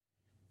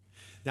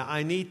Now,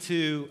 I need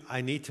to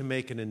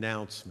make an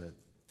announcement.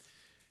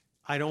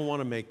 I don't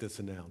want to make this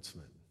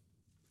announcement.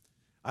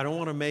 I don't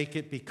want to make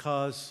it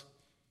because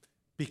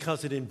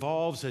it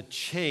involves a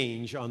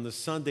change on the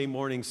Sunday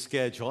morning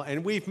schedule,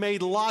 and we've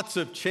made lots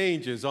of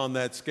changes on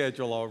that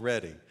schedule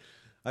already.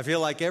 I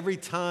feel like every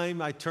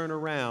time I turn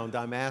around,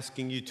 I'm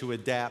asking you to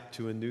adapt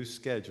to a new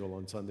schedule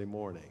on Sunday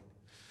morning.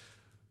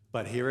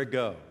 But here it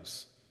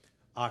goes.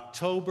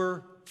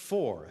 October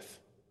 4th,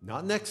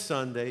 not next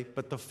Sunday,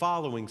 but the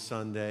following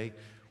Sunday,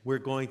 we're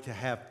going to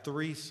have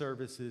 3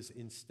 services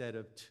instead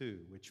of 2,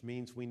 which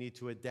means we need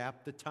to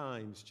adapt the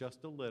times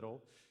just a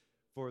little.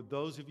 For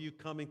those of you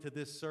coming to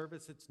this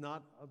service, it's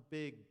not a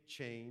big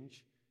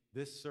change.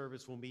 This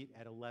service will meet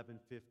at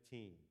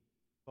 11:15.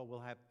 But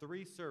we'll have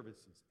 3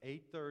 services,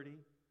 8:30,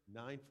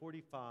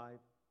 9:45,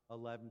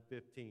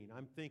 11:15.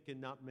 I'm thinking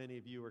not many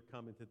of you are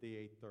coming to the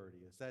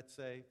 8:30. Is that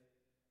safe?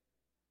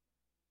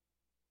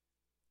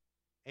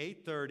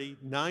 8:30,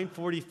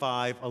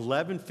 9:45,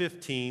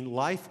 11:15.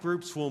 Life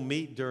groups will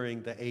meet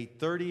during the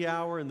 8:30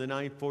 hour and the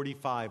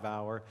 9:45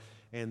 hour,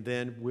 and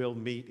then we'll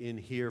meet in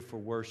here for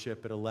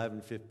worship at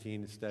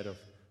 11:15 instead of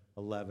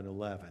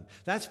 11:11.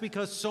 That's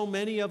because so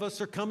many of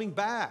us are coming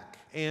back,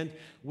 and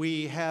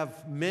we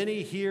have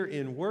many here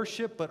in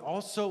worship, but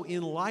also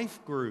in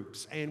life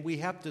groups, and we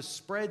have to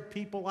spread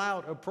people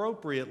out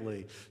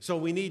appropriately. So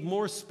we need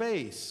more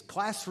space,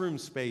 classroom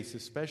space,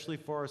 especially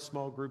for our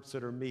small groups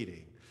that are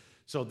meeting.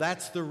 So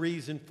that's the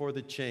reason for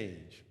the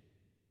change.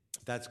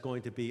 That's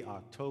going to be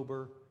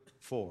October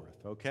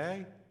 4th,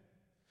 okay?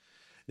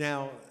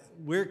 Now,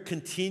 we're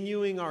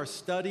continuing our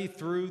study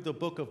through the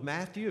book of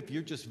Matthew. If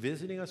you're just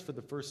visiting us for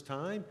the first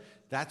time,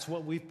 that's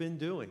what we've been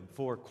doing.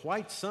 For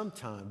quite some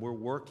time, we're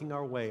working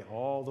our way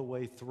all the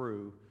way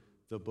through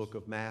the book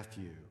of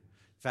Matthew.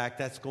 In fact,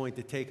 that's going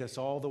to take us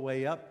all the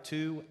way up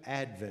to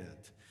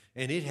Advent.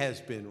 And it has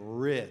been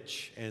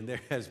rich, and there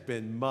has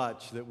been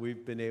much that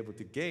we've been able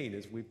to gain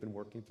as we've been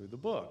working through the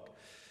book.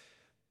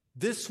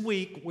 This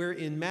week, we're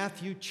in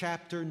Matthew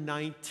chapter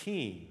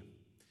 19,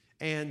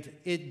 and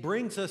it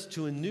brings us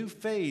to a new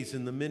phase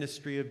in the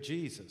ministry of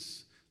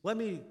Jesus. Let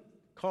me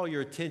call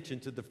your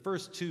attention to the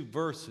first 2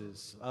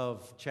 verses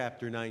of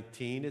chapter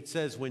 19. It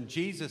says, "When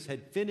Jesus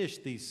had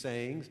finished these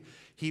sayings,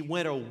 he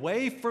went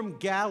away from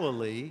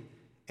Galilee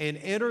and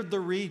entered the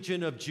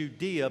region of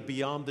Judea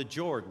beyond the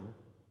Jordan.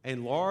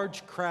 And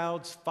large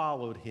crowds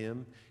followed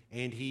him,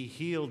 and he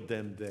healed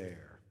them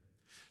there."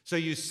 So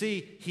you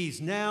see, he's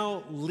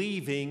now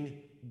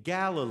leaving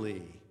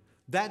Galilee.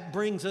 That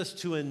brings us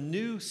to a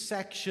new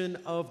section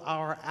of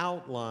our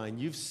outline.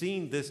 You've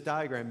seen this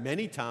diagram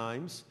many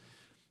times,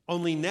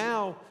 only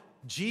now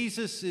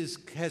Jesus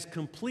has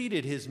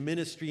completed his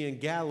ministry in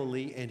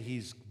Galilee, and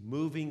he's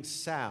moving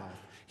south.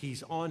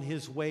 He's on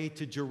his way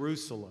to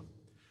Jerusalem.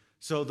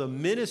 So the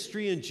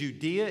ministry in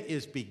Judea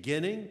is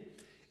beginning.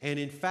 And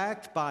in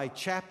fact, by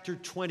chapter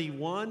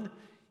 21,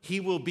 he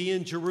will be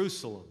in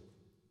Jerusalem.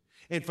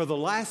 And for the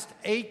last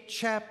 8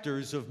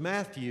 chapters of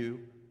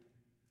Matthew,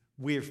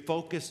 we're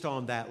focused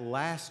on that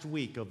last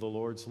week of the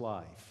Lord's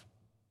life.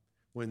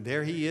 When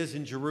there he is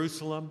in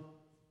Jerusalem,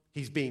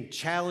 he's being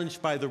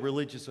challenged by the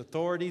religious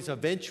authorities.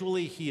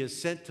 Eventually, he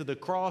is sent to the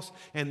cross,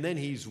 and then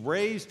he's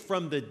raised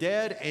from the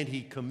dead, and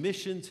he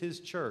commissions his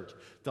church.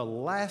 The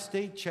last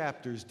 8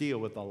 chapters deal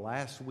with the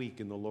last week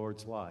in the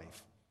Lord's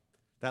life.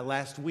 That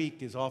last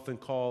week is often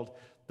called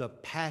the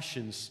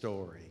Passion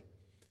story.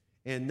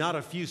 And not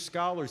a few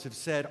scholars have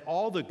said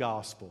all the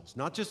Gospels,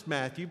 not just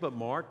Matthew, but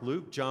Mark,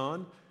 Luke,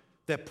 John,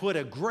 that put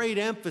a great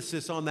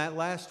emphasis on that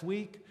last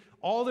week,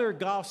 all their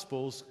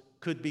Gospels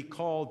could be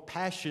called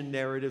passion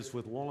narratives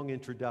with long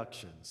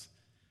introductions,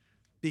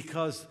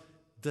 because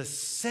the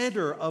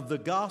center of the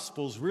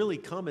Gospels really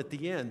come at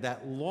the end,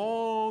 that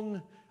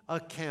long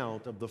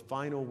account of the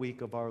final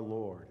week of our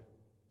Lord,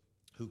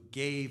 who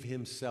gave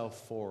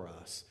himself for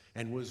us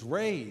and was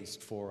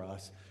raised for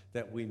us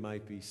that we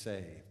might be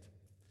saved.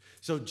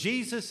 So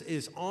Jesus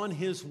is on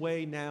his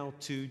way now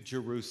to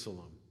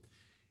Jerusalem,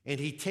 and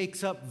he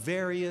takes up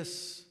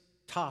various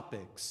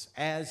topics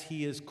as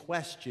he is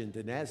questioned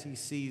and as he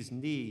sees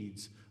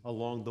needs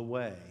along the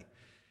way.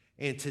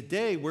 And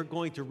today we're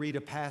going to read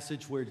a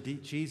passage where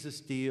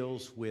Jesus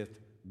deals with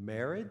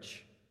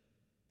marriage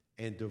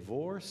and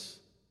divorce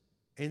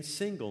and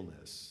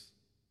singleness.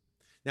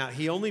 Now,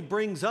 he only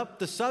brings up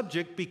the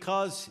subject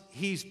because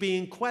he's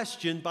being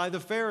questioned by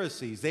the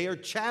Pharisees. They are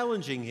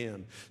challenging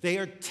him. They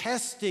are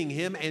testing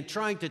him and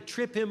trying to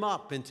trip him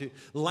up and to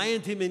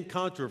land him in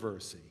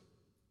controversy.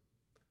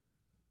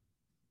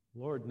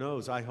 Lord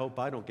knows, I hope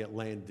I don't get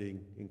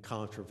landing in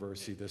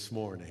controversy this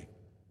morning,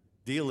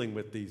 dealing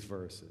with these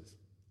verses.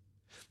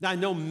 Now, I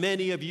know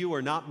many of you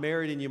are not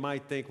married, and you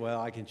might think,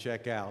 well, I can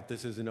check out.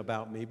 This isn't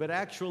about me. But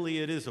actually,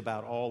 it is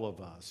about all of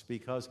us,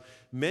 because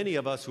many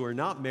of us who are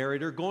not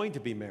married are going to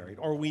be married,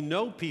 or we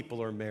know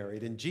people are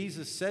married. And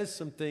Jesus says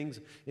some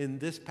things in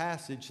this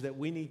passage that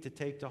we need to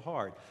take to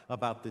heart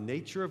about the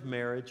nature of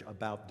marriage,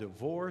 about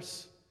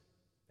divorce,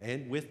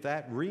 and with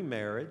that,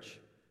 remarriage,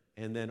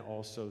 and then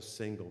also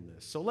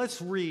singleness. So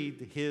let's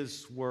read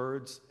his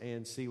words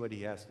and see what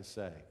he has to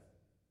say.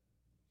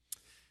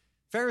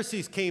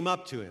 Pharisees came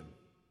up to him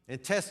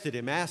and tested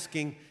him,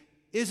 asking,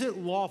 "Is it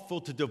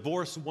lawful to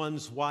divorce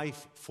one's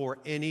wife for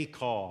any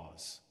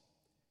cause?"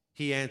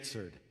 He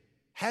answered,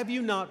 "Have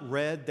you not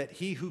read that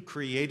he who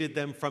created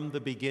them from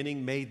the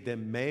beginning made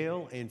them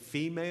male and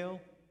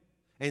female?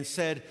 And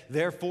said,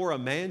 therefore a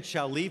man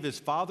shall leave his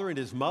father and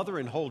his mother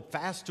and hold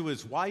fast to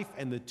his wife,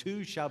 and the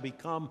two shall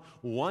become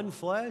one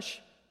flesh?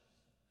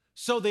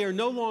 So they are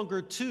no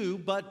longer two,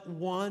 but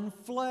one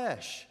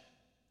flesh.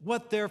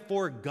 What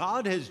therefore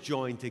God has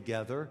joined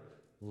together,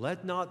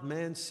 let not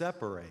man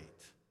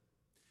separate."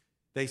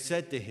 They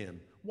said to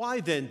him, "Why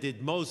then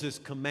did Moses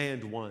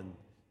command one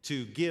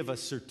to give a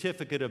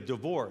certificate of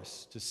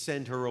divorce, to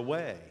send her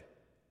away?"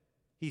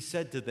 He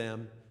said to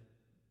them,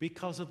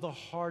 because of your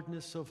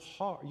hardness of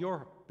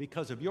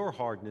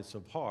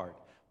heart,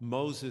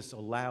 Moses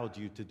allowed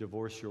you to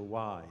divorce your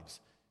wives.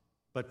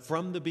 But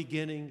from the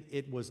beginning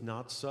it was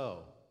not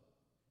so.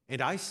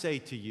 And I say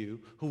to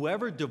you,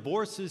 whoever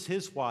divorces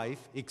his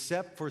wife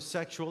except for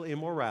sexual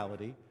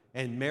immorality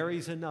and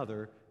marries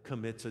another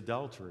commits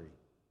adultery.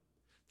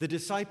 The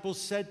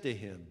disciples said to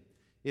him,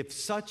 "If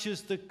such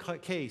is the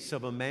case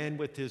of a man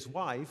with his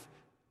wife,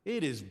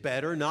 it is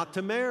better not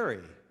to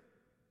marry."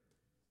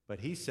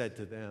 But he said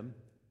to them,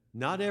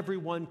 "Not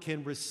everyone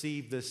can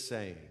receive this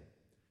saying,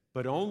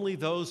 but only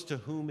those to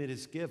whom it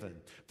is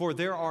given. For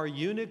there are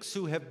eunuchs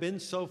who have been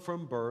so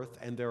from birth,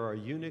 and there are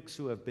eunuchs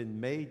who have been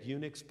made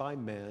eunuchs by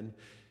men,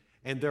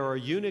 and there are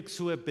eunuchs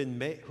who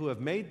have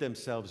made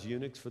themselves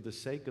eunuchs for the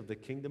sake of the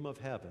kingdom of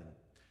heaven.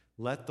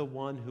 Let the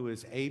one who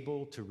is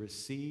able to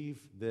receive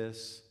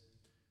this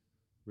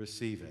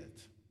receive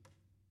it."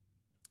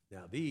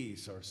 Now,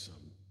 these are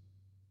some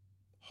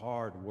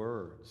hard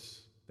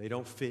words. They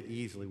don't fit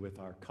easily with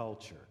our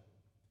culture,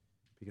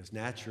 because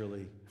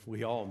naturally,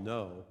 we all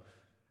know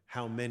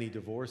how many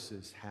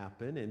divorces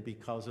happen, and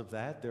because of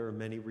that, there are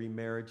many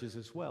remarriages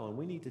as well. And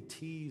we need to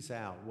tease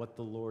out what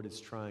the Lord is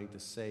trying to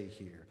say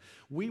here.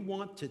 We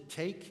want to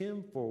take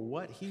him for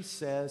what he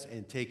says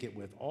and take it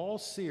with all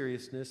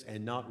seriousness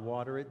and not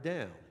water it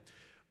down.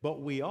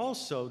 But we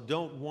also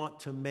don't want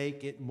to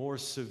make it more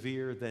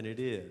severe than it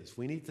is.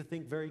 We need to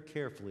think very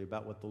carefully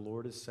about what the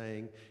Lord is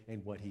saying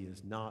and what he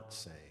is not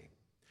saying.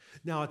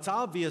 Now, it's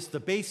obvious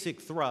the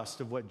basic thrust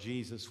of what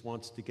Jesus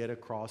wants to get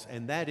across,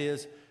 and that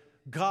is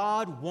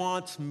God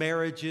wants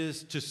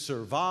marriages to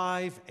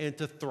survive and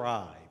to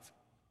thrive.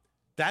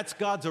 That's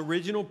God's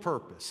original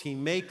purpose. He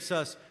makes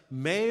us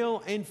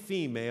male and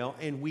female,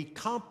 and we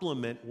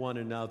complement one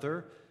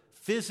another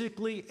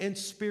physically and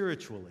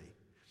spiritually.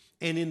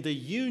 And in the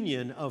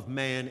union of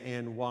man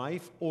and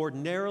wife,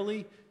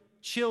 ordinarily,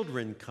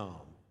 children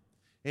come.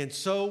 And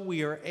so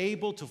we are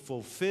able to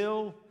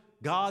fulfill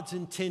God's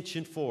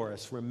intention for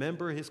us.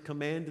 Remember his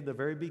command in the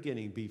very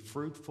beginning, be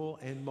fruitful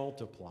and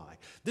multiply.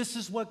 This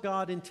is what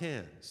God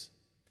intends.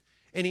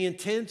 And he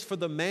intends for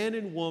the man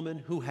and woman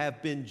who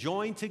have been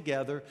joined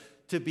together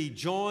to be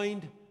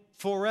joined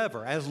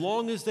forever, as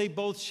long as they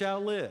both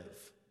shall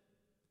live.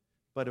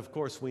 But of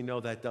course, we know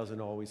that doesn't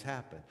always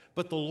happen.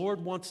 But the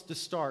Lord wants to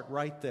start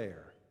right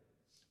there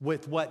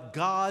with what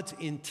God's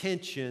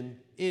intention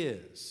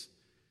is.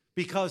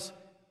 Because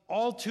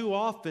all too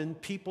often,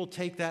 people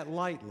take that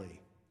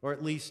lightly, or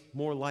at least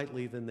more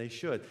lightly than they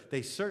should.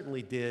 They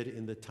certainly did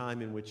in the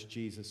time in which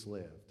Jesus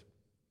lived.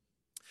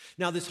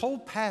 Now, this whole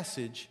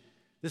passage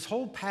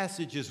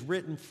is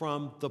written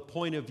from the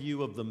point of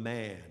view of the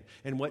man.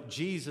 And what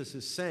Jesus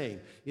is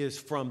saying is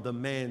from the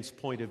man's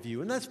point of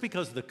view. And that's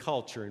because of the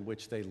culture in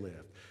which they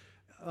lived.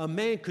 A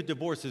man could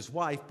divorce his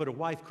wife, but a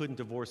wife couldn't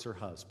divorce her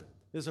husband.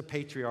 There's a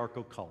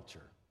patriarchal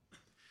culture.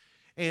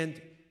 And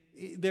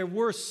there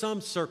were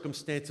some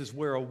circumstances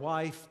where a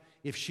wife,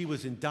 if she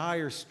was in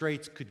dire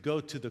straits, could go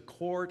to the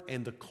court,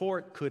 and the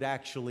court could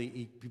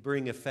actually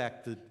bring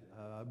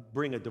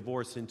a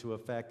divorce into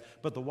effect,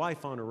 but the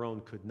wife on her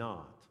own could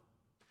not.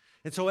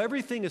 And so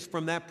everything is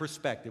from that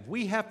perspective.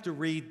 We have to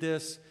read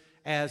this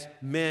as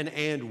men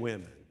and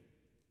women,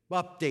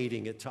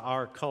 updating it to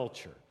our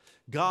culture.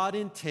 God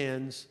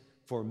intends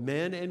for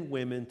men and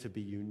women to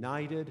be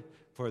united,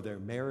 for their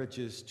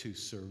marriages to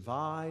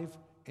survive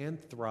and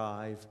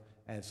thrive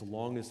as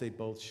long as they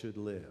both should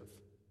live.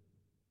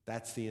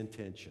 That's the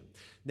intention.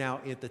 Now,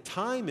 at the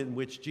time in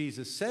which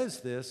Jesus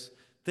says this,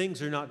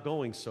 things are not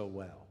going so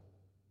well.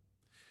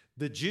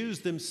 The Jews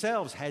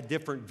themselves had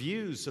different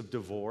views of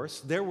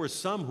divorce. There were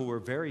some who were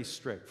very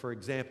strict. For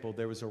example,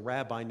 there was a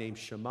rabbi named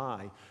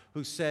Shammai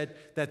who said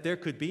that there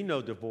could be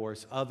no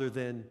divorce other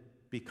than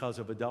because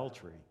of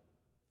adultery.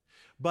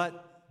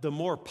 But the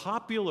more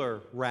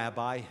popular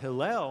rabbi,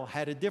 Hillel,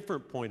 had a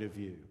different point of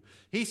view.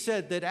 He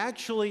said that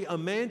actually a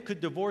man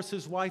could divorce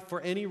his wife for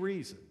any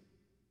reason.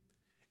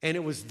 And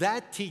it was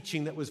that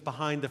teaching that was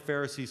behind the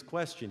Pharisees'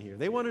 question here.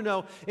 They want to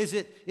know, is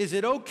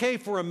it okay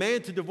for a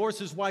man to divorce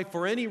his wife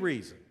for any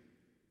reason?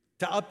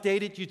 To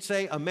update it, you'd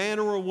say a man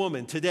or a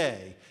woman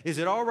today. Is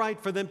it all right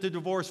for them to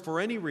divorce for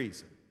any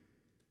reason?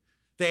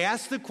 They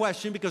asked the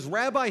question because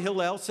Rabbi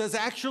Hillel says,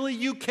 actually,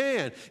 you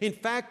can. In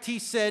fact, he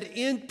said,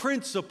 in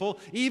principle,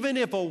 even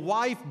if a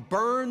wife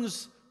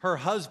burns her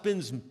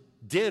husband's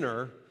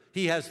dinner,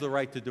 he has the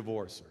right to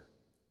divorce her.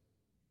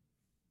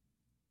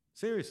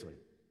 Seriously.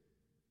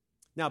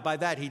 Now, by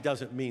that, he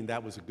doesn't mean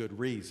that was a good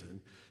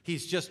reason.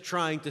 He's just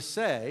trying to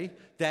say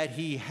that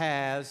he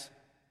has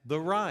the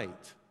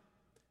right.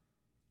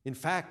 In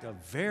fact, a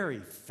very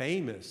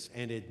famous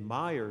and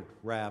admired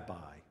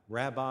rabbi,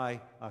 Rabbi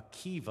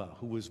Akiva,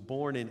 who was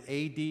born in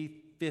AD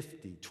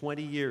 50,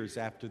 20 years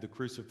after the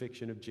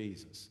crucifixion of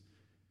Jesus.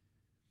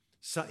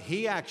 So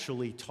he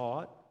actually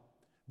taught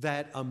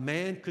that a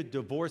man could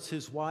divorce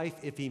his wife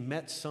if he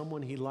met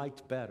someone he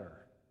liked better.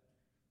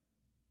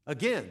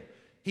 Again,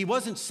 he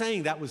wasn't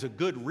saying that was a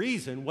good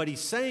reason. What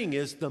he's saying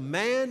is the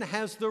man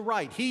has the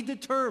right. He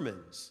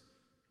determines.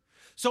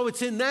 So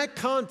it's in that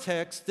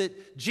context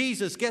that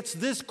Jesus gets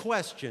this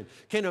question: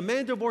 can a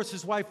man divorce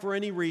his wife for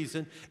any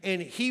reason?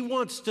 And he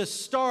wants to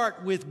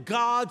start with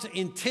God's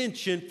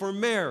intention for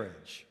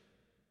marriage.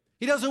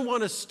 He doesn't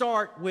want to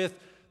start with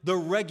the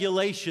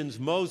regulations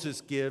Moses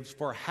gives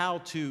for how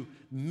to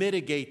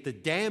mitigate the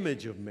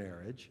damage of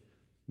marriage.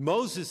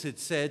 Moses had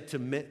said to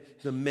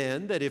the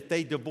men that if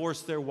they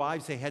divorced their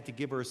wives, they had to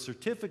give her a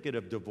certificate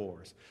of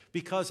divorce,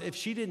 because if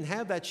she didn't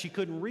have that, she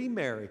couldn't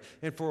remarry.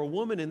 And for a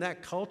woman in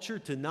that culture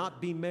to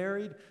not be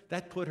married,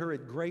 that put her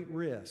at great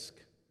risk.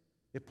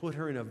 It put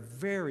her in a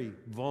very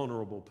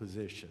vulnerable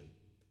position.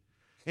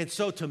 And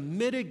so to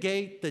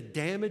mitigate the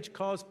damage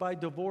caused by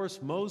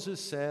divorce,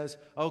 Moses says,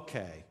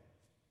 okay,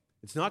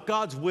 it's not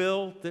God's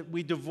will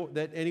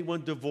that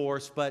anyone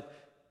divorce, but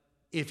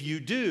if you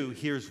do,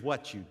 here's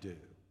what you do.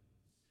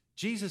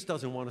 Jesus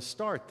doesn't want to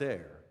start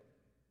there,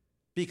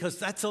 because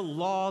that's a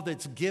law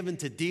that's given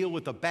to deal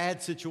with a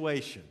bad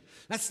situation.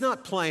 That's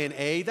not plan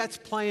A, that's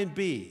plan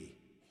B.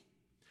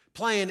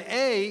 Plan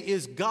A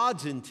is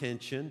God's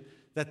intention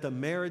that the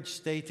marriage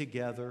stay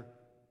together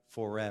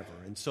forever.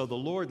 And so the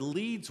Lord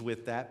leads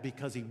with that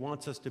because he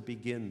wants us to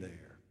begin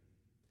there.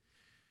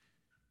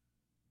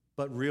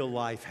 But real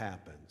life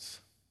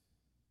happens,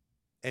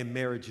 and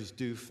marriages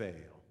do fail.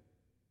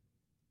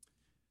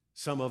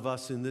 Some of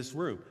us in this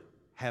room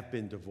have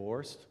been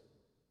divorced,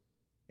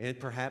 and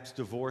perhaps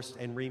divorced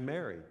and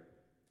remarried.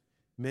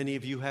 Many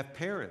of you have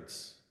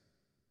parents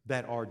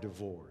that are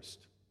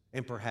divorced,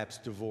 and perhaps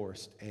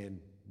divorced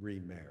and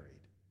remarried.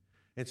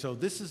 And so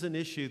this is an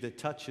issue that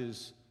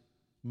touches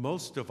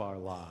most of our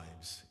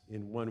lives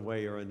in one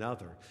way or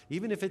another.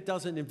 Even if it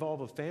doesn't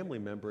involve a family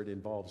member, it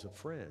involves a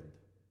friend.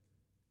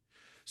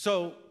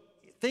 So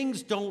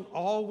things don't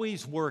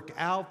always work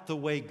out the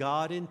way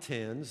God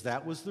intends.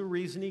 That was the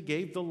reason he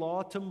gave the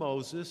law to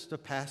Moses to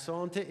pass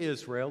on to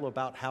Israel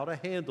about how to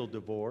handle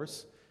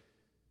divorce.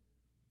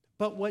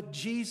 But what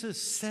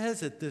Jesus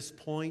says at this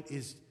point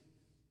is,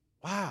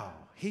 wow,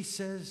 he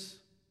says,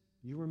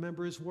 you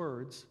remember his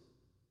words,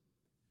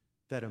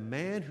 that a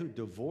man who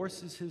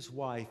divorces his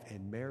wife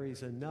and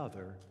marries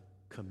another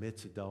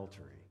commits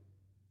adultery.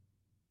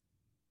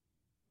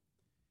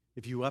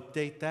 If you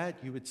update that,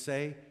 you would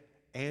say,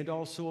 and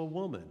also a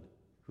woman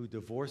who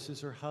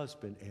divorces her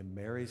husband and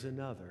marries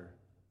another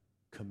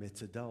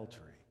commits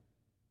adultery.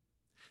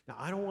 Now,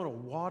 I don't want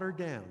to water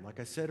down, like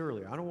I said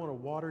earlier, I don't want to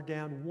water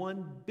down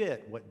one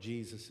bit what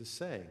Jesus is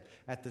saying.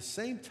 At the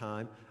same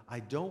time, I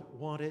don't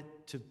want it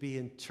to be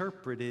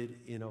interpreted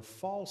in a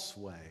false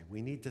way.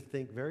 We need to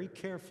think very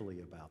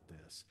carefully about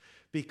this,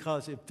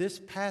 because if this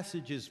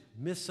passage is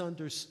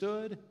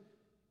misunderstood,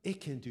 it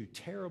can do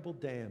terrible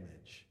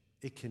damage.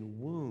 It can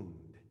wound.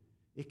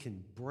 It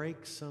can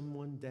break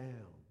someone down.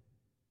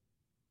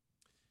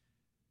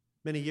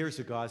 Many years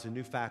ago, I was a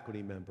new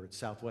faculty member at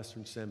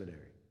Southwestern Seminary.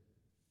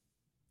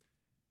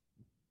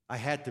 I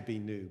had to be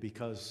new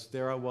because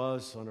there I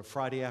was on a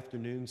Friday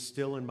afternoon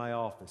still in my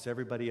office.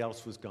 Everybody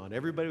else was gone.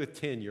 Everybody with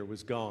tenure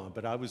was gone,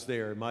 but I was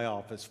there in my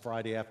office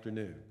Friday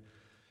afternoon.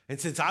 And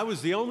since I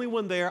was the only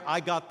one there, I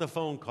got the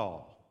phone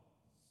call.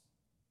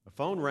 The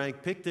phone rang,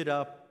 picked it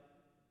up.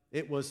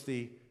 It was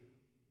the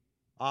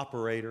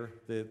operator,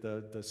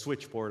 the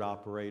switchboard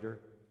operator.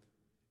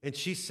 And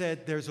she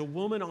said, there's a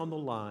woman on the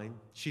line.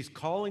 She's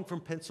calling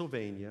from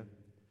Pennsylvania.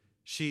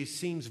 She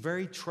seems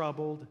very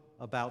troubled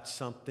about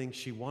something.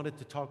 She wanted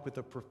to talk with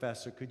a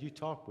professor. Could you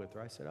talk with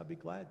her? I said, I'd be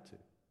glad to.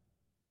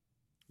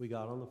 We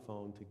got on the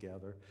phone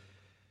together,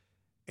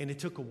 and it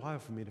took a while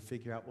for me to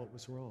figure out what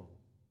was wrong.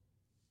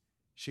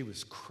 She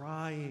was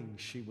crying.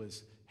 She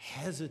was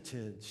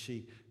hesitant.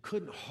 She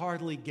couldn't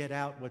hardly get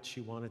out what she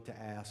wanted to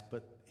ask.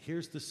 But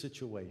here's the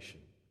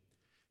situation.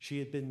 She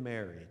had been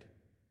married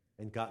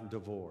and gotten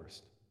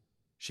divorced.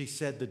 She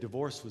said the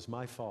divorce was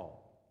my fault.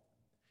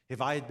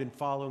 If I had been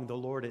following the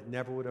Lord, it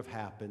never would have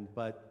happened,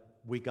 but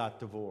we got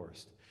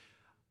divorced.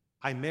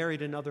 I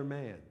married another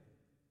man.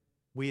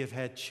 We have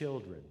had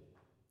children.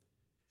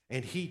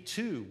 And he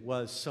too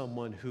was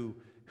someone who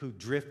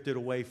drifted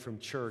away from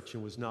church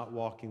and was not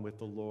walking with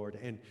the Lord.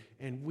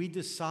 And we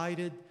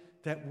decided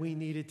that we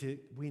needed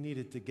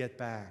to get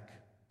back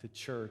to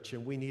church,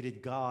 and we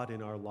needed God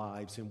in our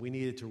lives, and we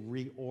needed to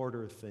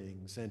reorder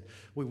things, and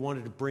we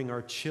wanted to bring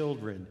our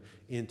children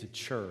into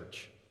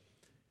church.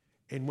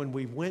 And when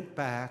we went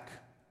back,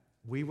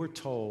 we were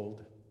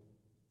told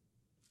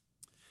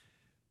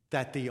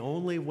that the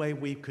only way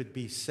we could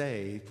be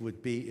saved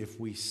would be if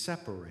we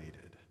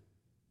separated.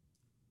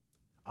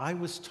 I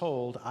was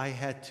told I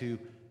had to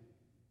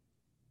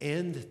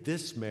end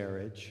this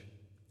marriage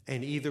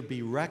and either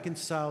be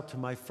reconciled to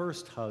my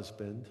first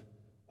husband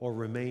or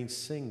remain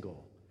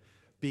single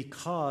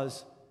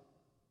because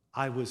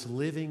I was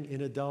living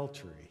in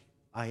adultery.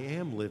 I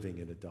am living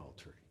in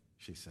adultery,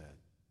 she said.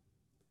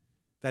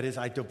 That is,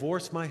 I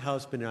divorced my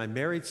husband and I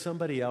married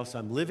somebody else.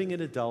 I'm living in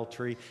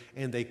adultery.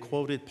 And they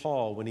quoted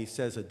Paul when he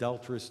says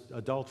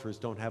adulterers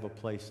don't have a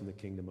place in the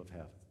kingdom of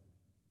heaven.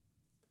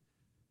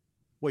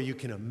 Well, you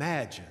can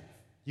imagine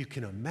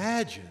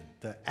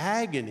the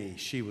agony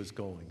she was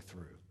going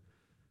through,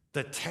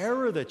 the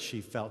terror that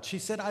she felt. She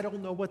said, I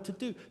don't know what to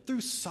do.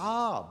 Through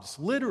sobs,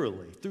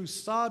 literally, through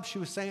sobs, she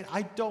was saying,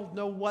 I don't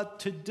know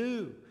what to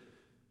do.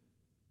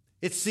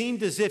 It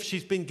seemed as if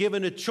she's been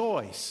given a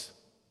choice.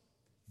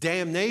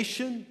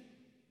 Damnation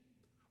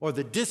or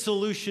the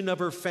dissolution of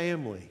her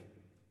family,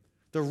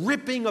 the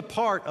ripping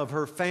apart of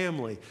her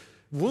family,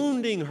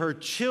 wounding her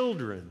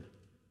children.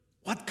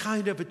 What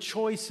kind of a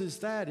choice is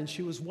that? And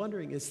she was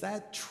wondering, is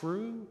that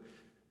true?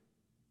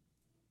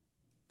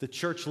 The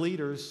church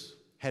leaders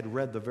had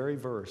read the very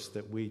verse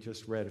that we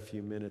just read a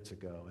few minutes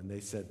ago, and they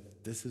said,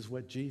 this is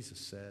what Jesus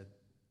said.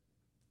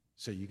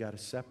 So you got to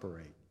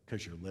separate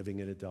because you're living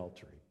in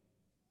adultery.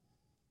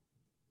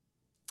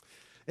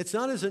 It's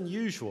not as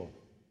unusual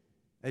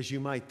as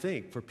you might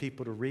think for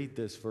people to read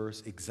this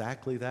verse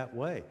exactly that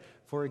way.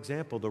 For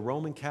example, the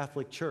Roman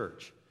Catholic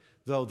Church,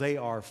 though they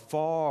are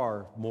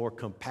far more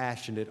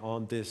compassionate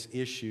on this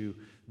issue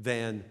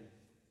than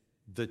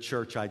the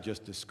church I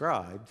just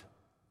described,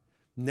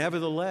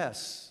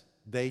 nevertheless,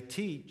 they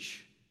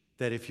teach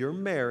that if you're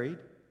married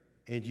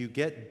and you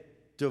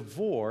get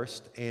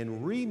divorced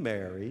and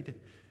remarried,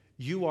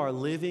 you are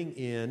living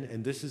in,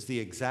 and this is the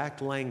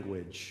exact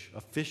language,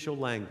 official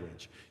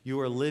language, you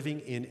are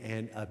living in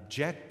an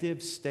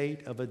objective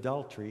state of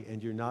adultery,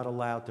 and you're not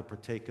allowed to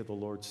partake of the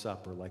Lord's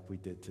Supper like we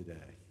did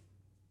today.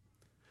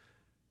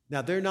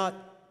 Now, they're not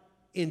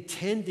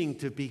intending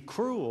to be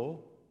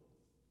cruel.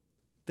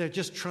 They're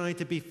just trying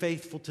to be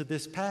faithful to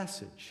this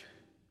passage.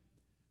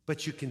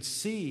 But you can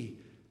see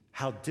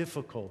how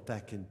difficult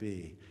that can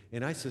be.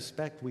 And I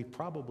suspect we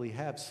probably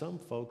have some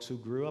folks who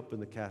grew up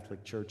in the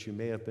Catholic Church who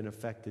may have been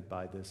affected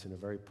by this in a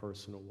very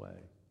personal way.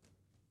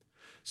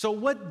 So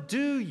what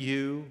do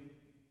you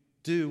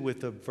do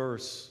with a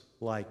verse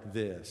like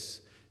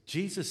this?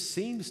 Jesus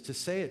seems to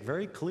say it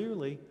very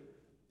clearly.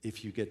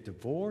 If you get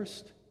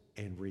divorced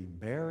and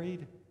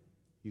remarried,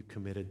 you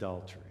commit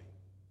adultery.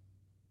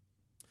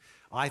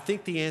 I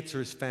think the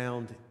answer is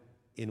found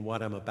in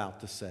what I'm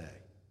about to say.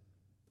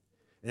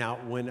 Now,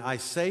 when I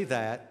say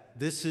that,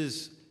 this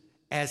is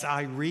as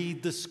I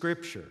read the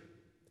Scripture.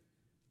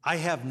 I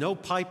have no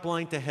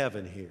pipeline to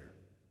heaven here.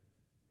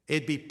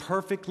 It'd be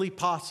perfectly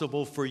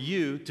possible for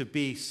you to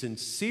be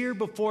sincere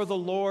before the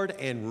Lord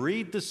and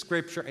read the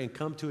Scripture and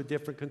come to a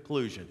different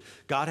conclusion.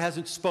 God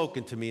hasn't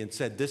spoken to me and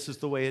said, this is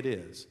the way it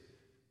is.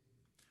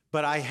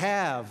 But I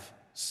have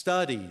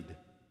studied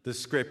the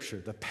Scripture,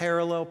 the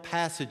parallel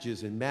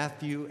passages in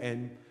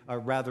in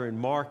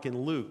Mark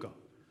and Luke,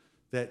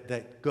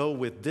 that go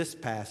with this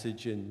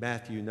passage in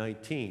Matthew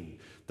 19,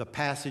 the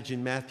passage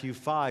in Matthew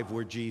 5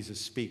 where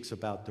Jesus speaks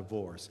about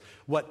divorce,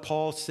 what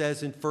Paul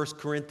says in 1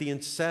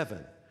 Corinthians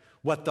 7,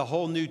 what the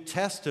whole New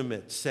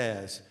Testament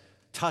says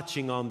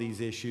touching on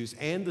these issues,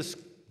 and the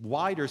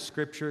wider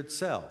Scripture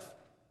itself.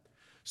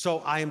 So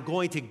I am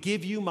going to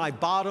give you my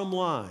bottom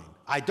line.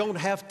 I don't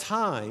have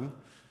time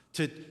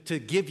to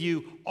give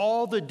you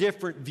all the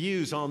different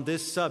views on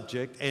this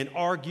subject and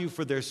argue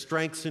for their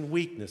strengths and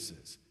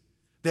weaknesses.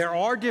 There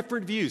are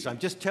different views. I'm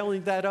just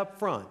telling that up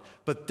front.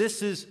 But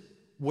this is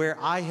where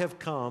I have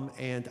come,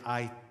 and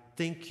I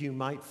think you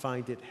might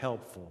find it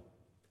helpful.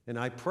 And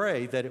I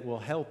pray that it will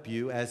help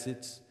you as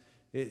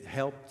it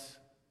helped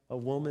a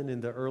woman in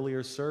the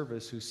earlier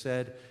service who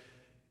said,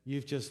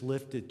 you've just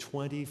lifted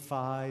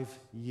 25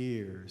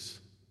 years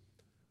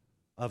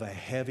of a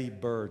heavy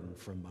burden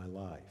from my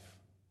life.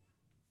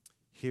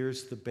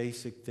 Here's the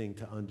basic thing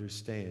to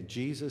understand.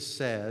 Jesus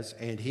says,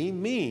 and he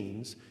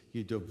means,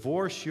 you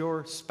divorce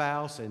your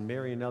spouse and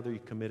marry another, you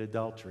commit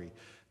adultery.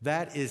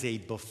 That is a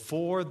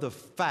before the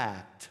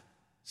fact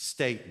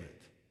statement.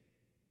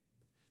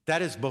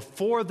 That is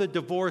before the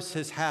divorce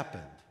has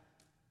happened,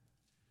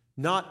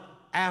 not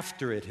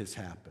after it has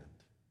happened.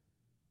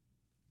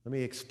 Let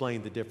me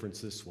explain the difference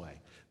this way.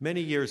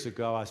 Many years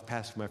ago, I was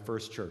pastoring my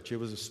first church. It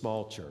was a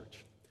small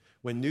church.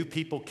 When new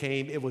people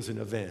came, it was an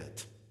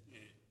event.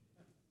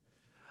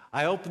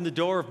 I opened the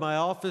door of my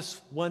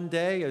office one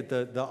day, at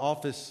the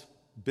office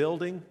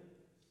building,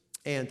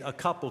 and a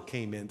couple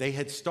came in. They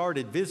had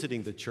started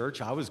visiting the church.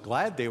 I was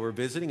glad they were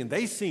visiting, and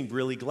they seemed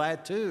really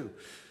glad too.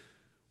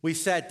 We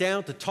sat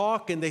down to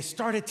talk, and they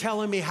started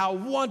telling me how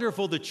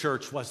wonderful the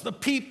church was. The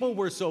people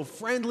were so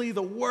friendly.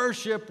 The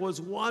worship was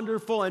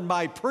wonderful, and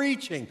my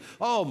preaching,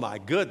 oh my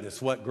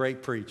goodness, what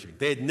great preaching.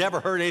 They had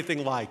never heard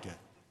anything like it.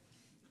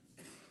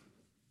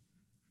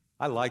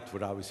 I liked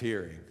what I was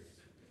hearing.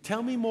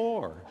 Tell me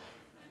more.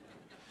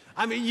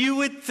 I mean, you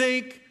wouldn't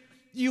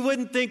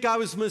think I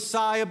was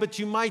Messiah, but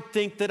you might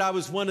think that I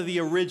was one of the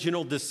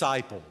original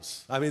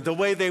disciples. I mean, the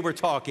way they were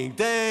talking,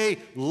 they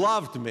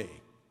loved me.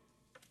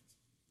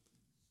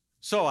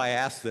 So I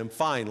asked them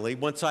finally,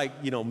 once I,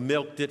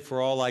 milked it for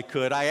all I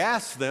could, I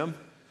asked them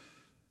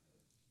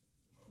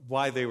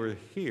why they were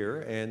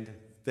here, and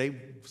they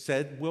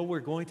said, well, we're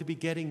going to be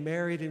getting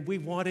married, and we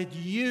wanted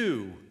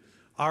you,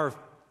 our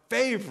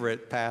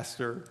favorite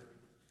pastor,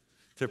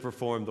 to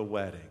perform the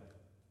wedding.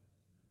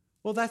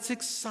 Well, that's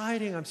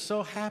exciting. I'm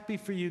so happy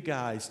for you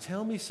guys.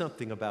 Tell me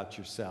something about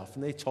yourself.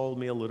 And they told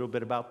me a little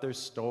bit about their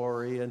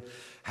story and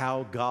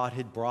how God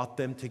had brought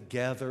them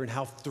together and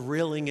how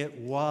thrilling it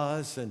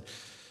was. And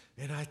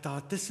I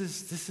thought, this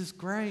is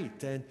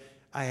great. And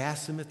I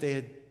asked them if they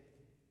had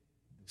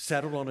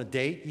settled on a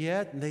date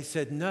yet. And they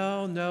said,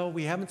 no,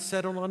 we haven't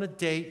settled on a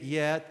date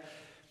yet.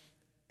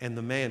 And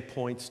the man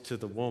points to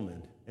the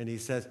woman and he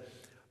says,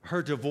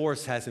 her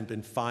divorce hasn't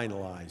been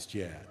finalized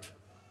yet.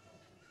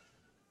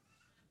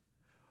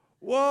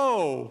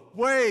 Whoa,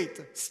 wait,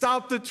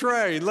 stop the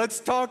train. Let's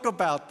talk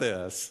about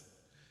this.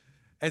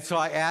 And so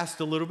I asked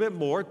a little bit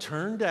more.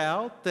 Turned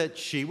out that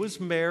she was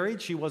married.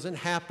 She wasn't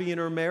happy in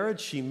her marriage.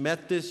 She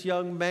met this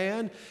young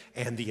man,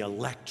 and the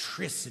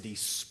electricity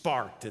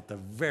sparked at the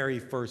very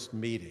first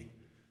meeting.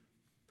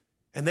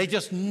 And they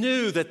just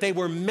knew that they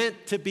were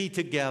meant to be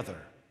together.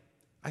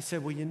 I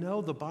said,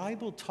 well, the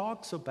Bible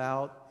talks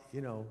about,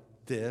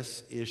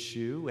 this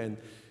issue,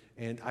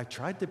 and I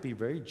tried to be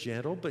very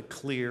gentle but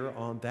clear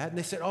on that. And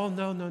they said, oh,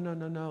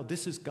 no.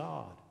 This is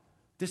God.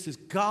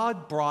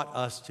 God brought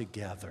us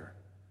together.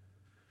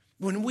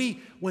 When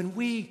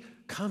we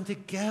come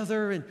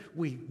together and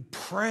we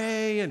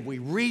pray and we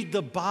read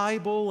the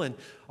Bible and,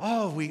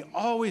 we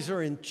always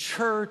are in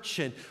church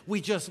and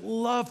we just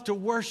love to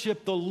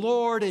worship the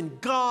Lord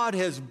and God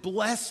has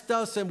blessed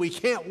us and we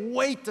can't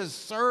wait to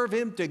serve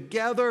Him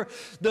together.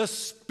 The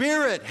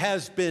Spirit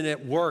has been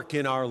at work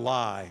in our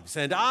lives.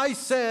 And I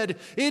said,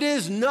 it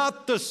is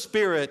not the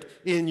Spirit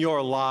in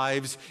your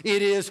lives,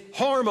 it is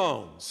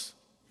hormones.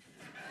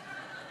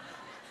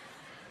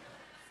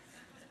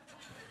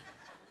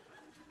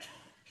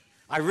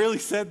 I really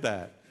said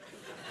that.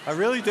 I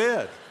really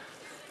did.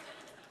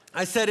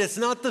 I said, it's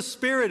not the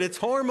Spirit, it's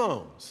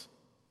hormones.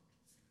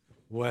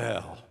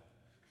 Well,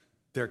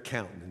 their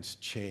countenance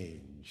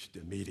changed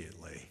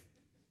immediately.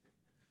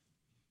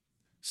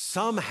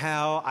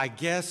 Somehow, I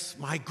guess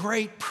my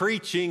great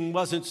preaching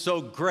wasn't so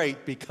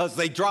great because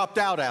they dropped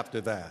out after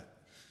that.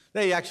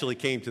 They actually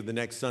came to the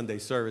next Sunday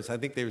service. I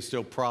think they were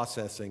still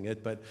processing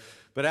it, but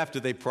after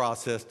they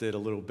processed it a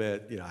little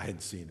bit, I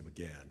hadn't seen them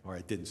again, or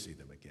I didn't see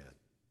them again.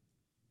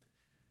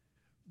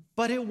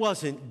 But it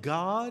wasn't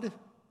God.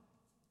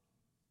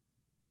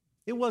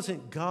 It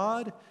wasn't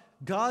God.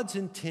 God's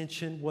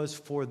intention was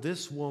for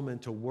this woman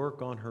to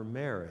work on her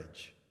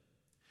marriage.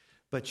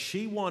 But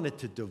she wanted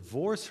to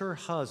divorce her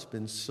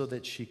husband so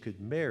that she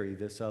could marry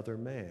this other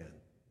man.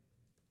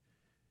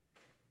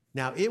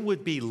 Now, it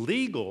would be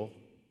legal.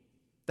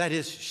 That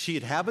is,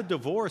 she'd have a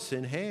divorce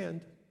in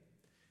hand,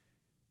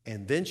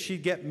 and then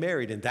she'd get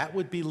married, and that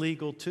would be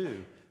legal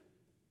too.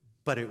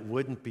 But it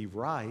wouldn't be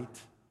right.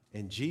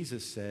 And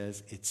Jesus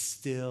says it's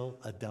still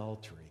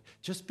adultery.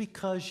 Just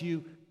because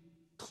you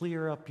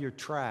clear up your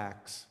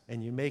tracks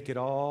and you make it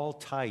all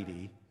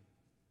tidy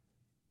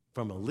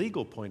from a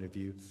legal point of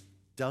view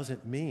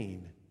doesn't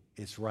mean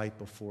it's right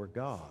before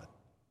God.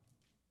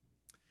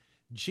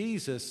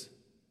 Jesus,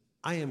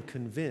 I am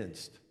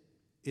convinced,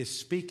 is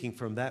speaking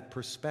from that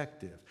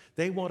perspective.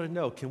 They want to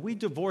know, can we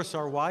divorce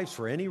our wives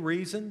for any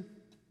reason?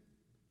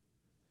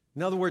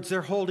 In other words,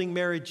 they're holding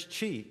marriage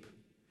cheap.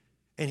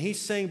 And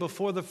he's saying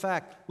before the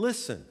fact,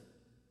 listen,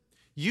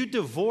 you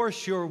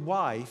divorce your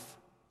wife,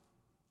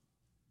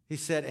 he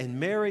said, and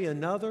marry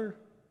another,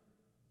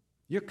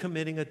 you're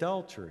committing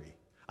adultery.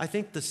 I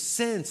think the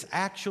sense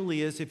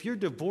actually is if you're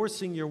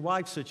divorcing your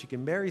wife so that you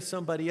can marry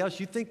somebody else,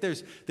 you think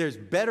there's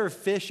better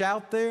fish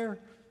out there?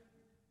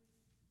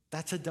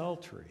 That's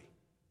adultery.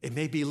 It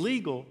may be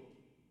legal,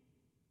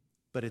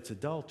 but it's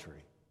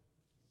adultery.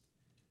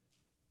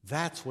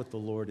 That's what the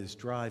Lord is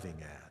driving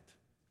at.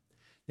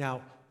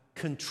 Now,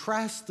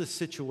 contrast the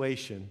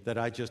situation that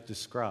I just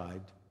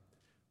described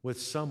with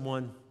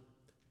someone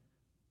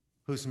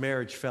whose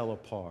marriage fell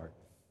apart.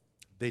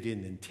 They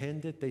didn't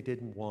intend it, they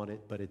didn't want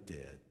it, but it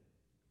did.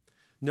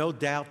 No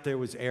doubt there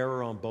was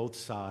error on both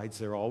sides,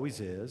 there always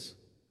is.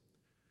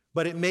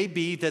 But it may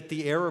be that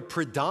the error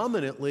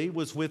predominantly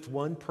was with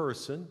one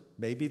person,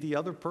 maybe the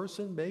other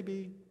person,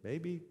 maybe,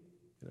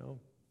 the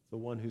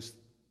one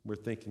we're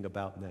thinking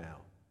about now.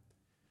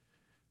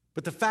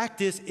 But the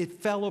fact is,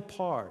 it fell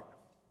apart.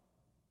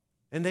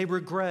 And they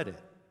regret it.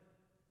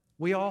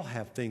 We all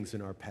have things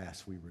in our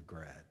past we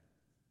regret.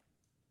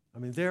 I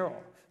mean,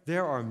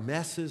 there are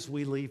messes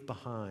we leave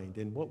behind,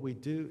 and what we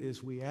do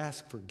is we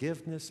ask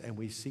forgiveness and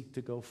we seek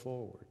to go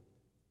forward.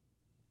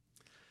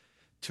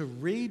 To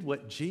read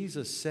what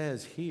Jesus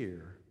says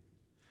here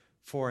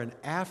for an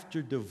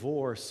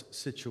after-divorce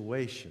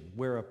situation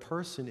where a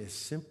person is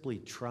simply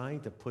trying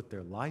to put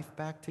their life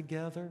back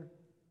together,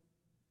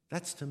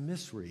 That's to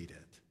misread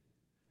it.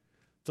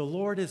 The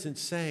Lord isn't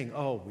saying,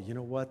 oh, well, you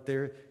know what,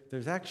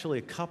 there's actually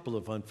a couple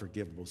of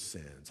unforgivable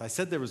sins. I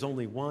said there was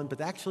only one,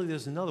 but actually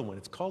there's another one.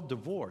 It's called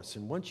divorce.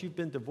 And once you've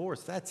been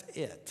divorced, that's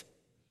it.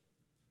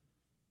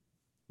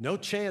 No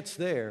chance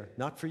there,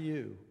 not for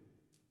you.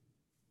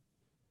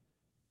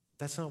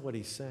 That's not what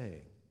he's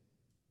saying.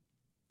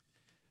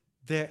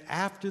 That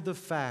after the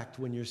fact,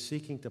 when you're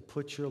seeking to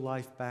put your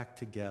life back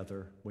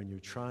together, when you're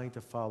trying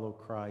to follow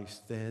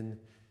Christ, then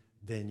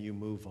you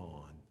move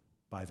on.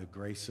 By the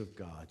grace of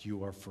God,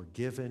 you are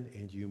forgiven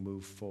and you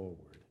move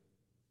forward.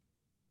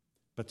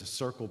 But to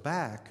circle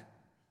back,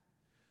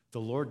 the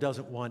Lord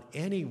doesn't want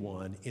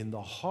anyone in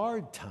the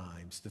hard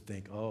times to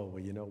think, oh, well,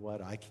 you know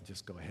what? I can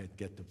just go ahead and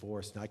get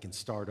divorced and I can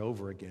start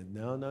over again.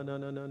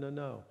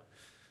 No.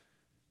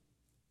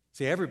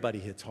 See, everybody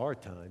hits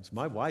hard times.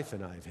 My wife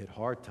and I have hit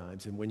hard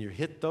times. And when you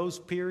hit those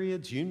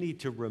periods, you need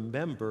to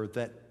remember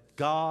that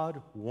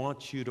God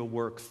wants you to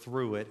work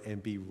through it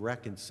and be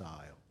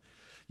reconciled.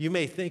 You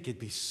may think it'd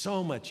be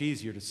so much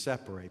easier to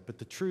separate, but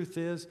the truth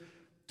is,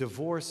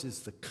 divorce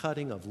is the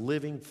cutting of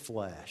living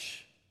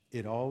flesh.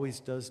 It always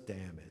does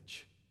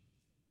damage.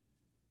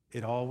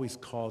 It always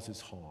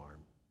causes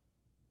harm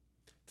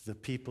to the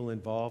people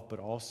involved, but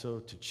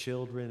also to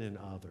children and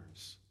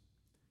others.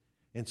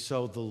 And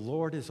so the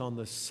Lord is on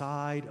the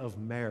side of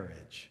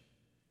marriage,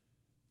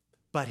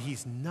 but He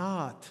is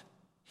not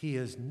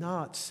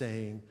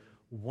saying,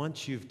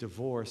 once you've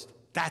divorced,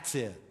 that's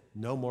it,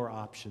 no more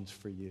options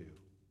for you.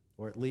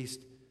 Or at least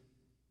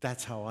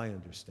that's how I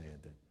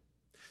understand it.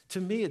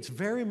 To me, it's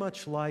very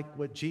much like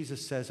what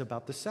Jesus says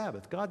about the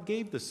Sabbath. God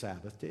gave the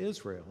Sabbath to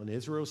Israel, and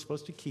Israel was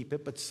supposed to keep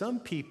it, but some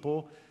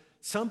people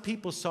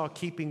saw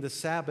keeping the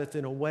Sabbath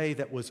in a way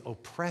that was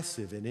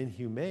oppressive and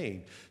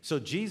inhumane. So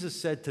Jesus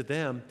said to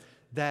them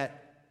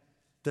that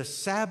the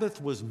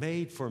Sabbath was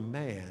made for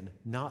man,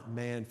 not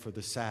man for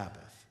the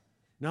Sabbath.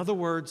 In other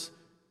words,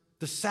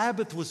 the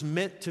Sabbath was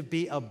meant to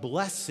be a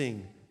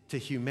blessing to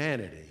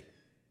humanity.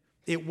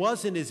 It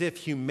wasn't as if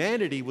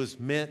humanity was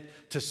meant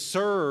to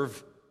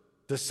serve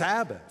the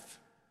Sabbath,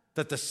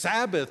 that the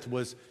Sabbath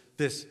was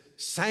this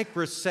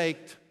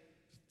sacrosanct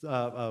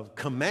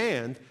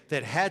command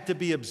that had to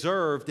be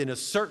observed in a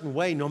certain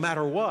way no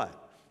matter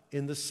what.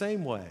 In the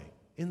same way,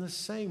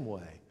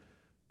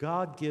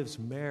 God gives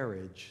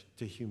marriage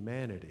to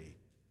humanity,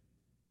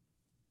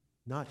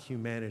 not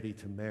humanity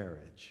to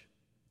marriage.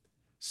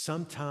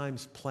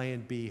 Sometimes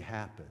plan B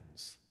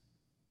happens,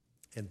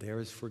 and there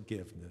is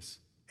forgiveness,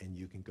 and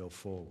you can go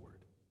forward.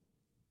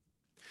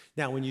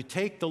 Now, when you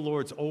take the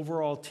Lord's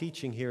overall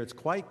teaching here, it's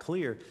quite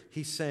clear.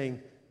 He's saying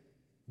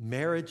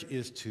marriage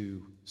is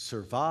to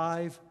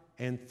survive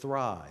and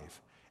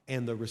thrive.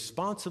 And the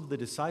response of the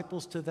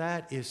disciples to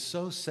that is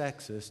so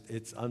sexist,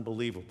 it's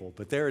unbelievable.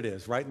 But there it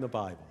is, right in the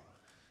Bible.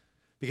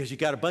 Because you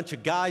got a bunch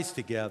of guys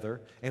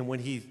together, and when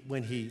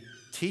he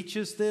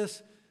teaches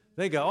this,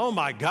 they go, oh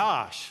my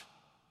gosh,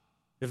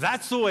 if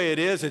that's the way it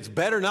is, it's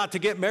better not to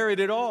get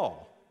married at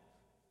all.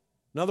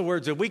 In other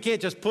words, if we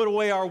can't just put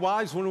away our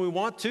wives when we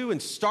want to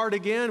and start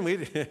again,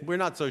 we're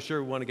not so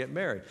sure we want to get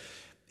married.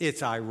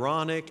 It's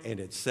ironic and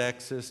it's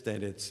sexist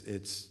and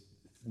it's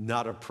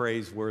not a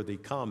praiseworthy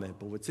comment.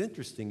 But what's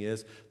interesting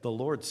is the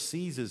Lord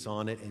seizes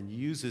on it and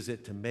uses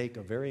it to make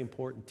a very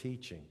important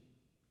teaching.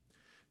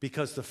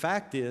 Because the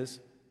fact is,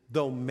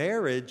 though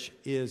marriage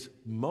is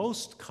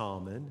most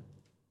common,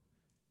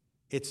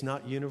 it's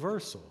not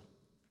universal.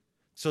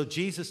 So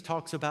Jesus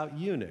talks about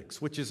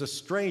eunuchs, which is a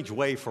strange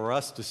way for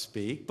us to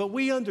speak, but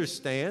we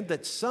understand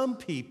that some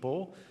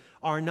people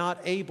are not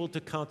able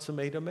to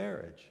consummate a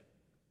marriage.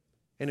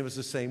 And it was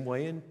the same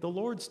way in the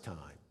Lord's time.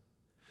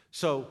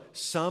 So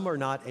some are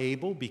not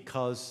able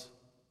because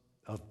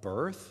of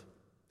birth,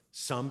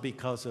 some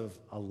because of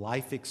a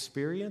life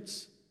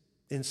experience,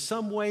 in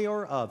some way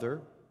or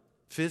other,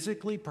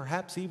 physically,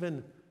 perhaps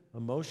even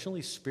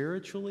emotionally,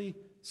 spiritually,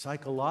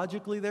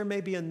 psychologically. There may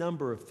be a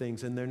number of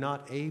things, and they're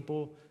not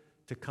able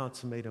to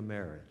consummate a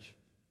marriage.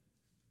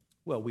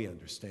 Well, we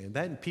understand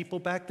that, and people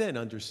back then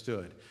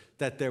understood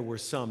that there were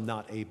some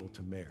not able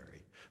to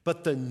marry.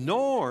 But the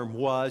norm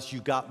was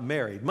you got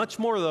married, much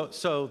more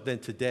so than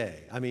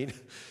today. I mean,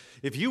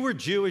 if you were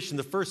Jewish in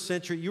the first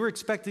century, you were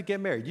expected to get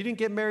married. You didn't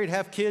get married,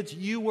 have kids,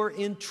 you were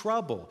in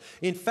trouble.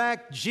 In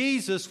fact,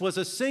 Jesus was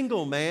a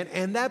single man,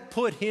 and that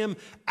put him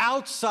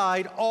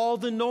outside all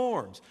the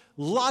norms.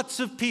 Lots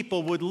of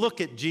people would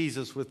look at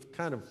Jesus with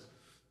kind of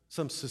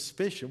some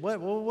suspicion.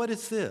 What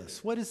is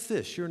this? What is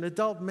this? You're an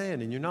adult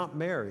man and you're not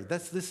married.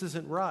 This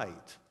isn't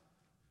right.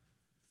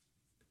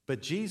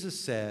 But Jesus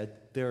said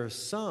there are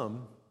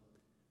some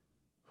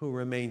who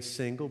remain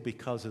single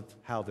because of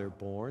how they're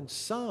born,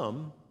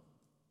 some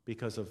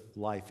because of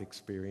life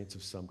experience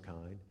of some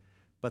kind,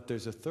 but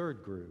there's a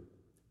third group,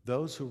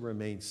 those who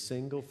remain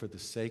single for the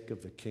sake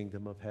of the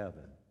kingdom of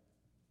heaven.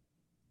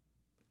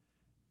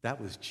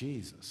 That was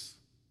Jesus.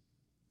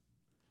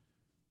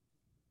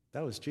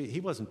 He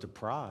wasn't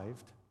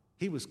deprived.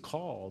 He was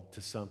called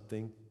to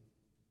something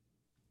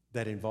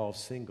that involves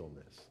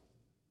singleness.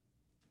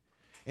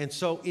 And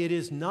so it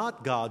is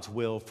not God's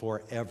will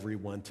for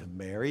everyone to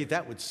marry.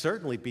 That would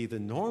certainly be the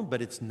norm,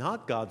 but it's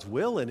not God's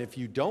will. And if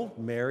you don't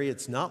marry,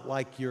 it's not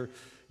like you're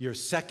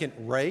second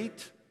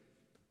rate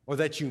or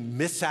that you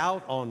miss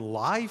out on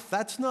life.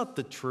 That's not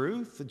the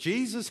truth.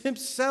 Jesus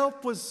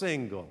himself was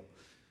single.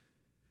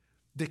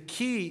 The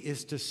key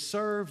is to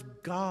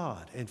serve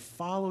God and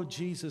follow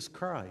Jesus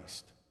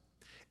Christ.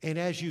 And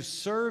as you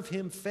serve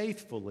him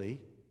faithfully,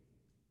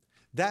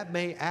 that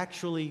may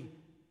actually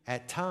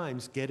at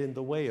times get in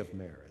the way of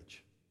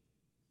marriage.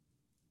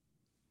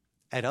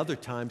 At other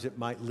times, it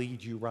might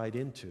lead you right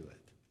into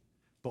it.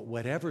 But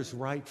whatever's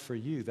right for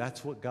you,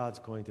 that's what God's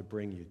going to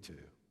bring you to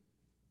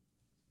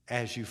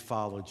as you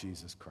follow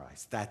Jesus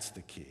Christ. That's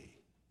the key.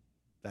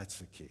 That's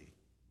the key.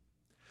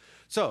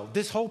 So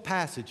this whole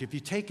passage, if you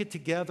take it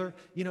together,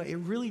 it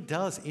really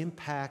does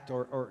impact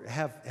or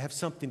have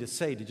something to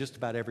say to just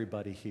about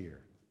everybody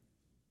here.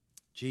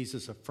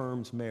 Jesus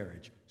affirms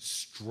marriage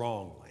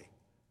strongly,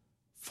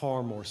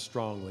 far more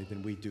strongly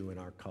than we do in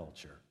our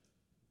culture.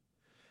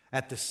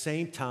 At the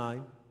same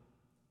time,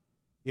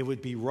 it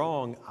would be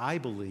wrong, I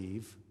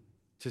believe,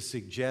 to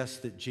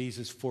suggest that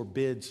Jesus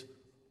forbids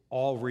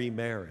all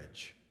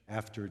remarriage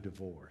after a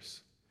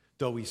divorce.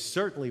 Though he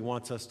certainly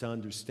wants us to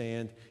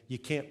understand you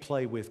can't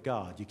play with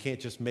God. You can't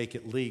just make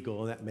it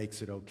legal and that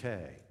makes it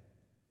okay.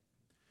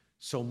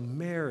 So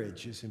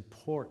marriage is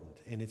important,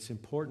 and it's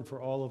important for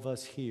all of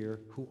us here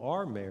who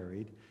are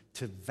married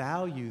to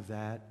value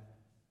that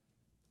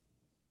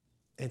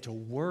and to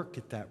work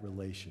at that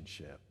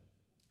relationship.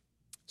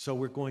 So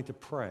we're going to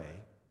pray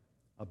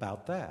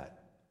about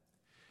that.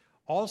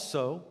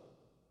 Also,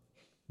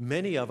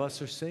 many of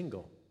us are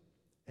single,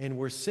 and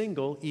we're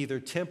single either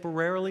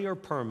temporarily or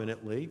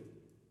permanently.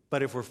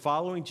 But if we're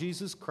following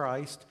Jesus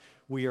Christ,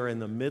 we are in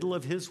the middle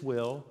of his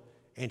will,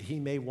 and he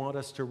may want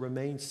us to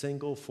remain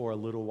single for a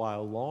little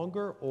while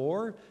longer,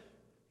 or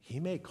he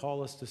may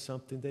call us to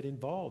something that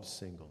involves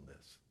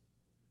singleness.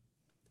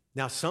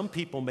 Now, some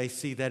people may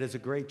see that as a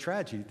great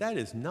tragedy. That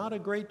is not a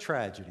great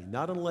tragedy,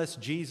 not unless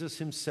Jesus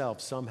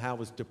himself somehow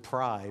was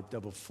deprived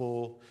of a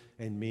full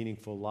and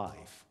meaningful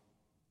life.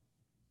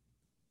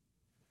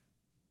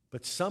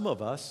 But some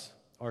of us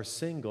are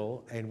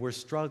single, and we're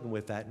struggling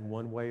with that in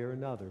one way or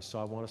another. So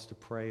I want us to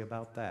pray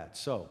about that.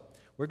 So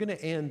we're going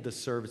to end the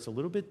service a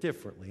little bit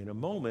differently. In a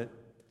moment,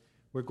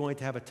 we're going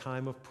to have a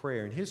time of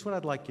prayer. And here's what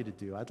I'd like you to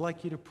do. I'd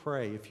like you to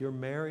pray. If you're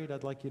married,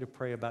 I'd like you to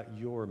pray about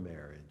your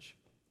marriage,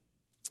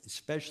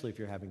 especially if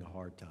you're having a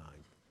hard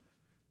time,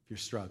 if you're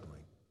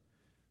struggling.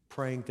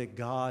 Praying that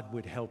God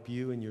would help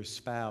you and your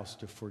spouse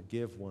to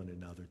forgive one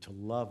another, to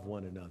love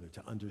one another,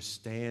 to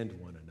understand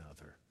one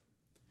another.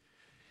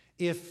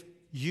 If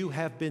you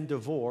have been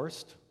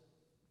divorced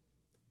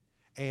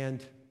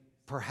and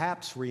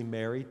perhaps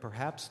remarried,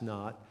 perhaps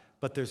not,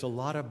 but there's a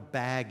lot of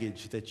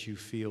baggage that you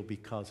feel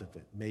because of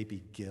it,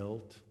 maybe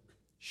guilt,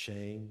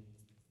 shame.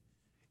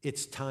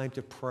 It's time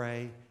to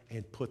pray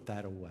and put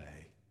that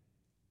away.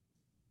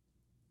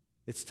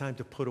 It's time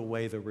to put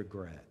away the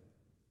regret.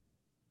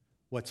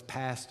 What's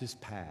past is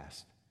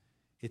past.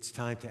 It's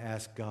time to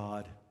ask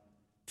God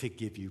to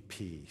give you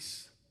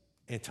peace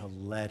and to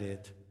let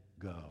it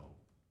go.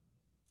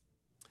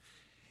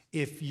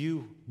 If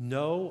you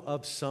know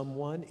of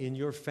someone in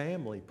your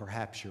family,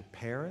 perhaps your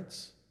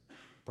parents,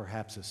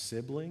 perhaps a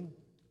sibling,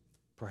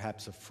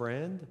 perhaps a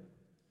friend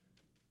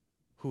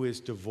who is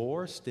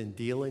divorced and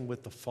dealing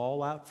with the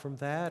fallout from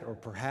that, or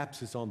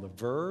perhaps is on the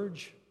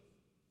verge,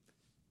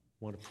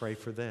 I want to pray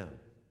for them.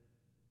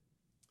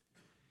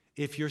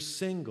 If you're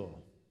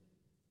single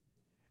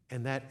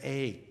and that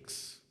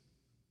aches,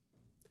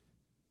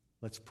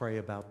 let's pray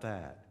about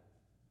that.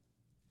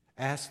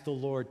 Ask the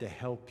Lord to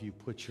help you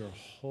put your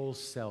whole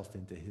self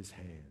into his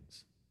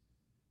hands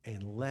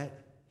and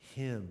let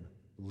him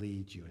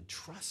lead you, and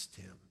trust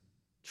him.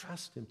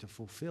 Trust him to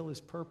fulfill his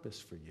purpose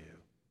for you.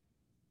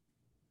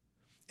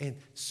 And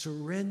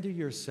surrender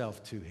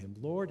yourself to him.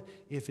 Lord,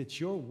 if it's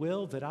your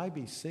will that I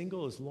be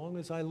single as long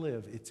as I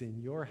live, it's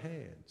in your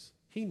hands.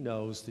 He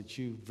knows that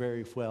you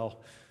very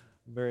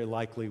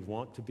likely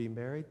want to be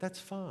married. That's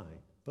fine,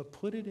 but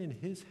put it in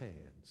his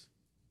hands.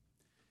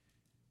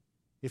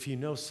 If you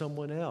know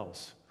someone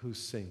else who's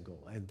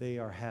single and they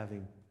are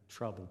having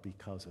trouble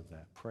because of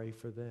that, pray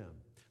for them.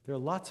 There are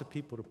lots of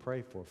people to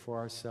pray for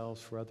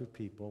ourselves, for other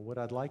people. What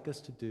I'd like us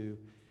to do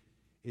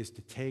is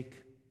to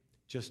take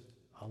just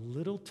a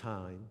little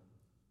time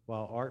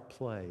while Art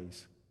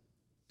plays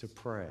to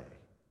pray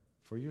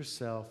for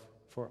yourself,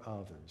 for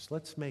others.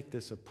 Let's make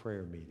this a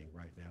prayer meeting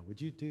right now. Would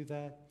you do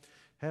that?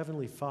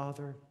 Heavenly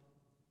Father,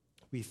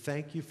 we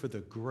thank you for the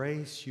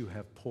grace you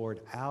have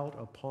poured out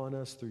upon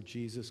us through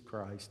Jesus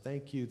Christ.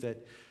 Thank you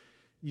that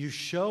you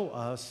show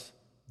us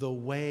the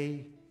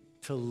way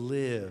to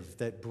live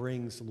that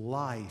brings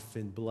life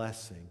and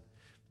blessing.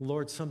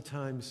 Lord,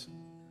 sometimes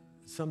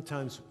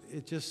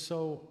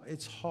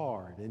it's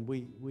hard and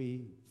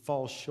we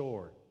fall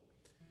short.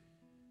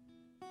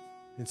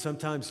 And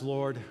sometimes,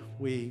 Lord,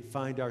 we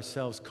find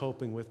ourselves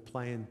coping with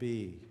plan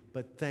B.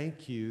 But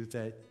thank you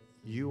that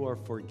you are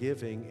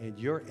forgiving and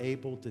you're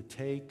able to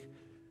take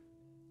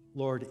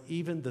Lord,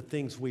 even the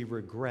things we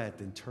regret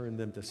and turn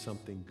them to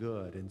something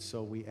good. And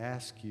so we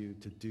ask you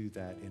to do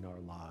that in our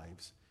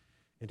lives.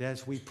 And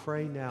as we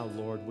pray now,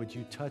 Lord, would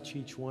you touch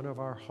each one of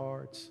our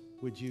hearts?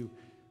 Would you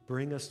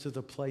bring us to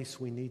the place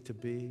we need to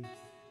be?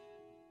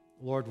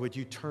 Lord, would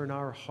you turn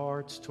our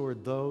hearts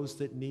toward those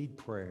that need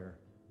prayer?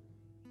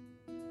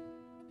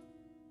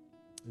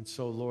 And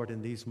so, Lord,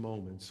 in these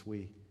moments,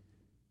 we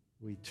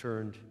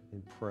turn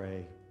and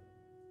pray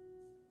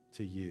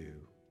to you.